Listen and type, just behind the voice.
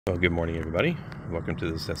Well, good morning, everybody. Welcome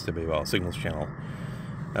to this SWL Signals channel.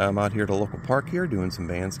 I'm out here at a local park here doing some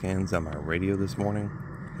band scans on my radio this morning.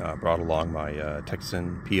 Brought along my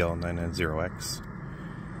Tecsun PL990x,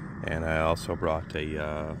 and I also brought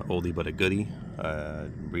a oldie but a goodie,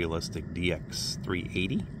 realistic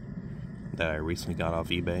DX-380 that I recently got off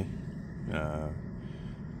eBay.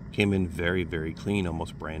 Came in very, very clean,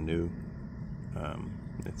 almost brand new.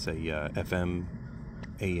 It's a FM,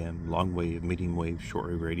 AM, long wave, medium wave,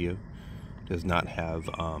 shortwave radio. Does not have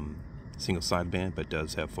single sideband, but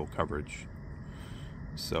does have full coverage.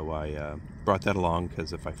 So I brought that along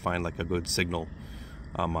because if I find like a good signal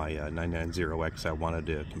on my 990X, I wanted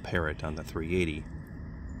to compare it on the 380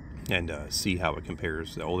 and see how it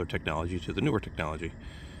compares the older technology to the newer technology.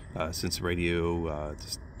 Since the radio,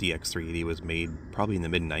 this DX-380 was made probably in the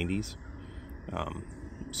mid-90s.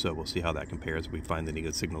 So we'll see how that compares if we find any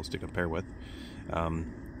good signals to compare with.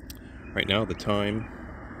 Right now the time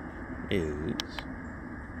is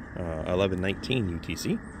 11:19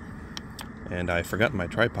 UTC, and I forgot my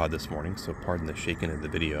tripod this morning, so pardon the shaking of the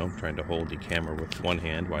video. I'm trying to hold the camera with one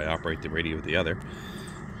hand while I operate the radio with the other.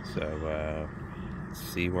 So let's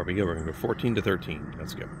see where we go. We're going to go 14 to 13.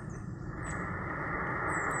 Let's go.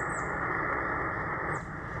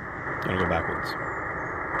 I'm going to go backwards.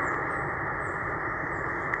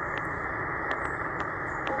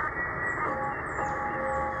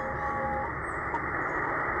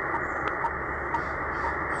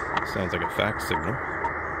 Sounds like a fax signal.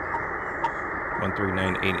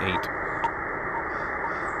 13988.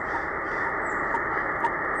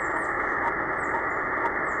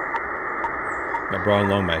 I brought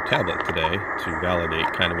along my tablet today to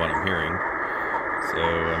validate kind of what I'm hearing. So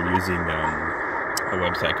I'm using a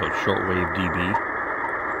website called Shortwave DB.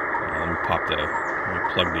 Let me plug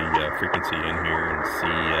the frequency in here and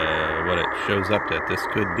see what it shows up that this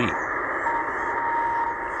could be.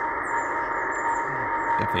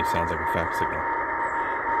 Definitely sounds like a fax signal.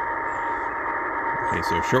 Okay,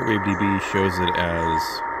 so Shortwave DB shows it as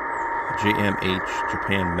JMH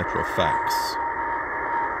Japan Metro Fax.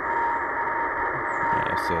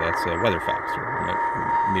 So that's a weather fax or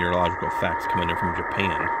meteorological fax coming in from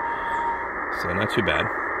Japan. So not too bad.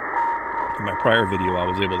 In my prior video, I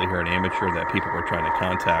was able to hear an amateur that people were trying to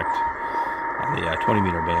contact on the 20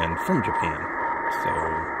 meter band from Japan. So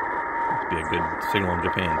must be a good signal in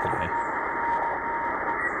Japan today.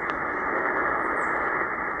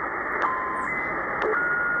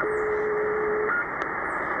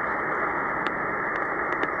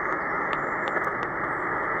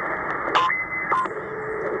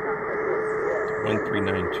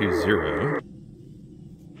 (13920).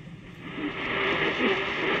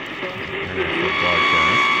 International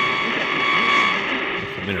broadcast.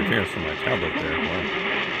 Some interference from my tablet there. Wow.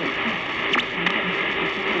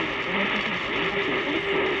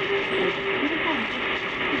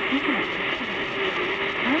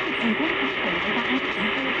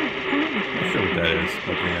 Not sure what that is.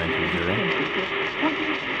 13920.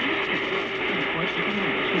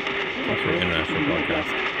 That's for international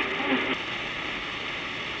broadcast.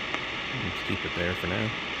 Let's keep it there for now.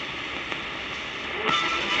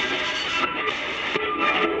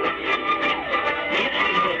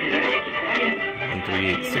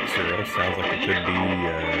 (13860) sounds like it could be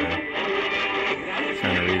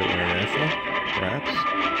China Radio International, perhaps,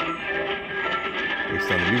 based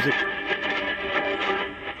on the music.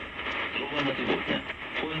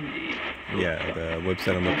 Yeah, the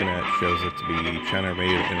website I'm looking at shows it to be China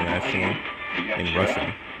Radio International in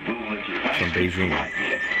Russian from Beijing.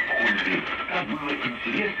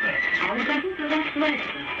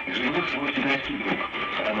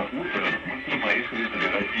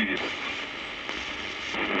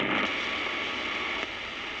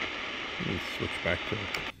 Let me switch back to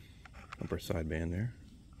upper sideband there.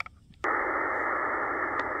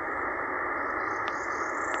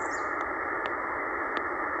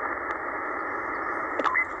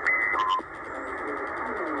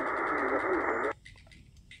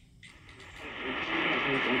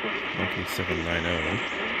 Okay,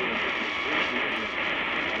 790.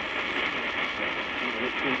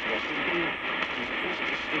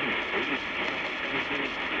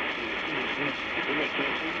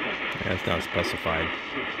 Yeah, it's not specified.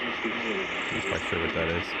 I'm not quite sure what that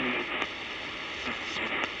is.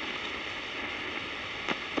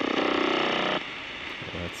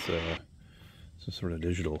 Well, that's some sort of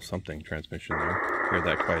digital something transmission there. Hear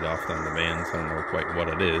that quite often on the bands. I don't know quite what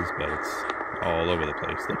it is, but it's all over the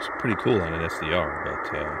place. Looks pretty cool on an SDR,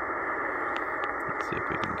 but let's see if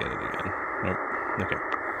we can get it again. Nope. Okay.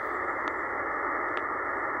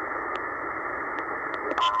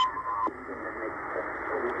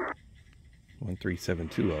 13920.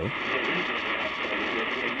 13720.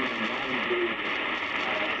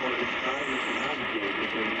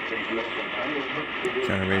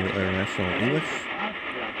 China Radio International English.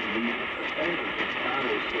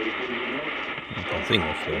 That's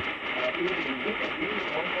English though.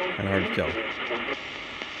 Kind of hard to tell.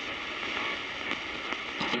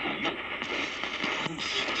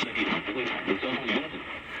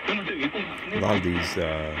 A lot of these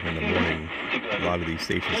in the morning, a lot of these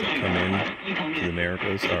stations that come in to the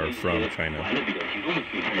Americas are from China.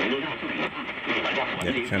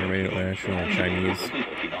 Yep, China Radio International, Chinese.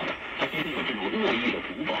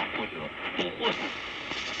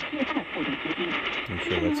 I'm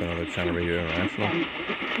sure that's another China Radio International.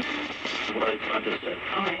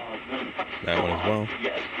 That one as well.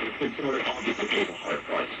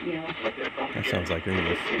 That sounds like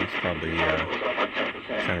English. It's probably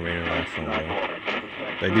China Radio International.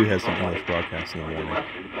 They do have some English broadcasts in the morning. Let's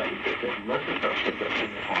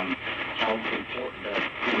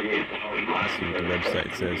see what the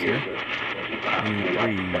website says here.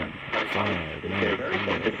 359.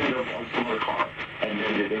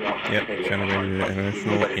 Yep, China Radio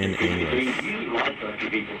International in English.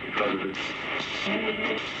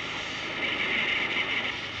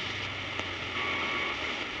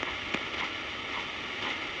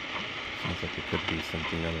 Sounds like there could be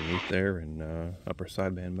something underneath there in upper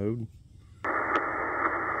sideband mode.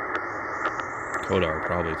 Kodar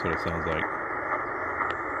probably is what it sounds like.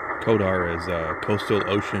 Kodar is Coastal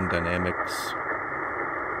Ocean Dynamics.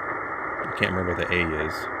 I can't remember what the A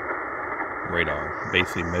is. Radar.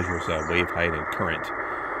 Basically measures wave height and current.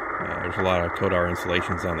 There's a lot of Kodar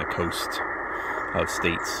installations on the coast of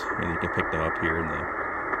states, and you can pick them up here in the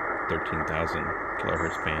 13,000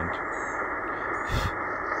 kHz band.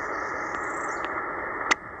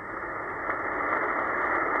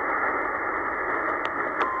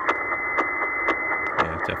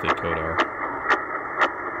 Yeah, it's definitely Kodar.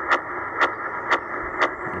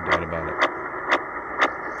 No doubt about it.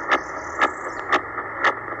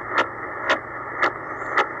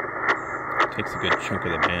 Takes a good chunk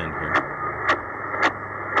of the band here.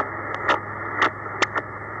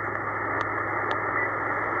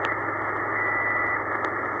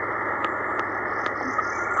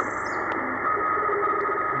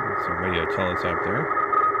 Some radio teles out there.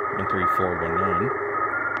 13419.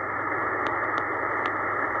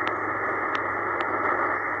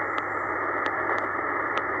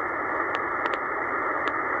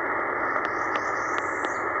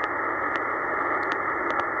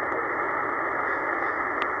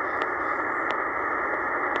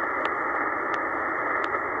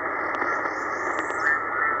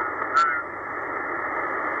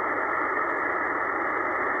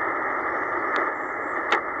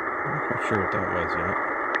 Not sure what that was yet.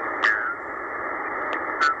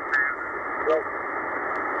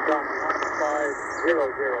 From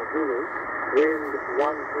 1500 Zulu, wind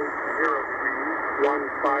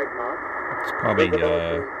 180315 knots. It's probably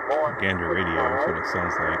Gander Radio, that's what it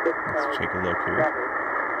sounds like. Let's take a look here.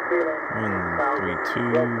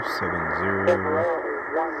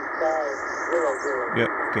 13270. Yep,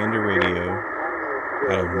 Gander Radio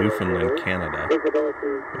out of Newfoundland, Canada,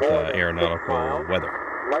 with aeronautical weather.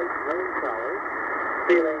 Light rain showers,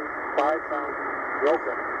 ceiling 5,000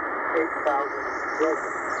 broken, 8,000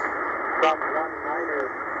 broken. From 19er.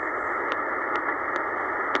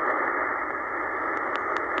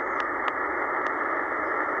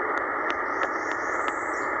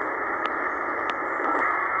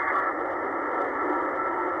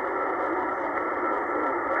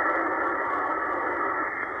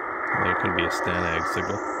 There could be a Stanag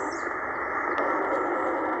signal.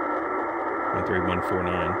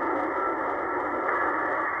 13149.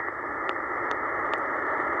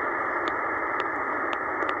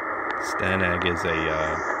 Stanag is a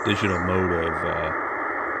digital mode of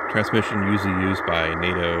transmission usually used by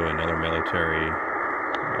NATO and other military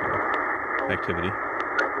activity.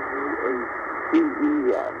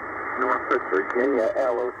 Norfolk, Virginia,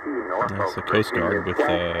 LOC, Norfolk. That's the Coast Guard with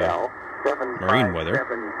marine weather.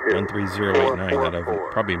 13089 out of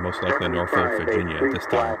probably most likely Norfolk, Virginia at this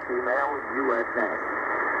time.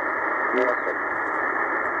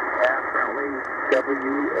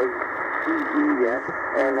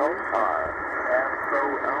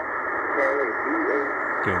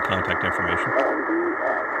 Doing contact information.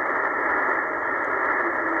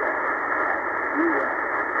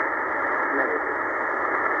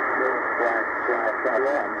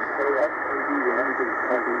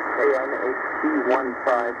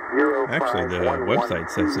 Actually, the website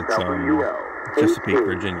says it's Chesapeake,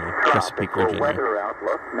 Virginia. Chesapeake, Tropical Virginia. Weather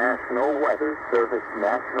Outlook, National Weather Service,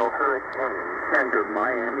 National Hurricane Center,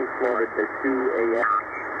 Miami, Florida, 2 a.m.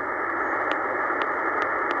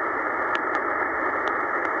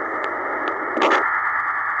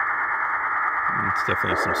 It's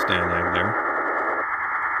definitely some stand lag there.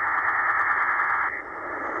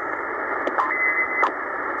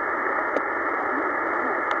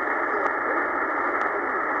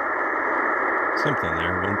 Something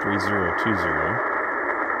there, 13020.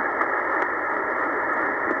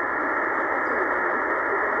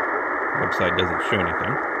 Website doesn't show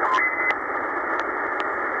anything.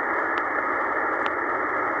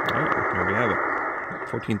 Alright, there we have it.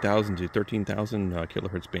 14,000 to 13,000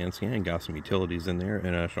 kilohertz band scan. Got some utilities in there.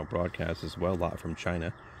 International broadcast as well. A lot from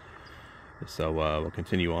China. So we'll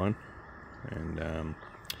continue on. And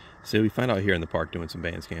so we found out here in the park doing some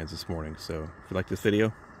band scans this morning. So if you like this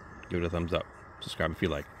video, give it a thumbs up. Subscribe if you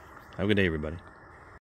like. Have a good day, everybody.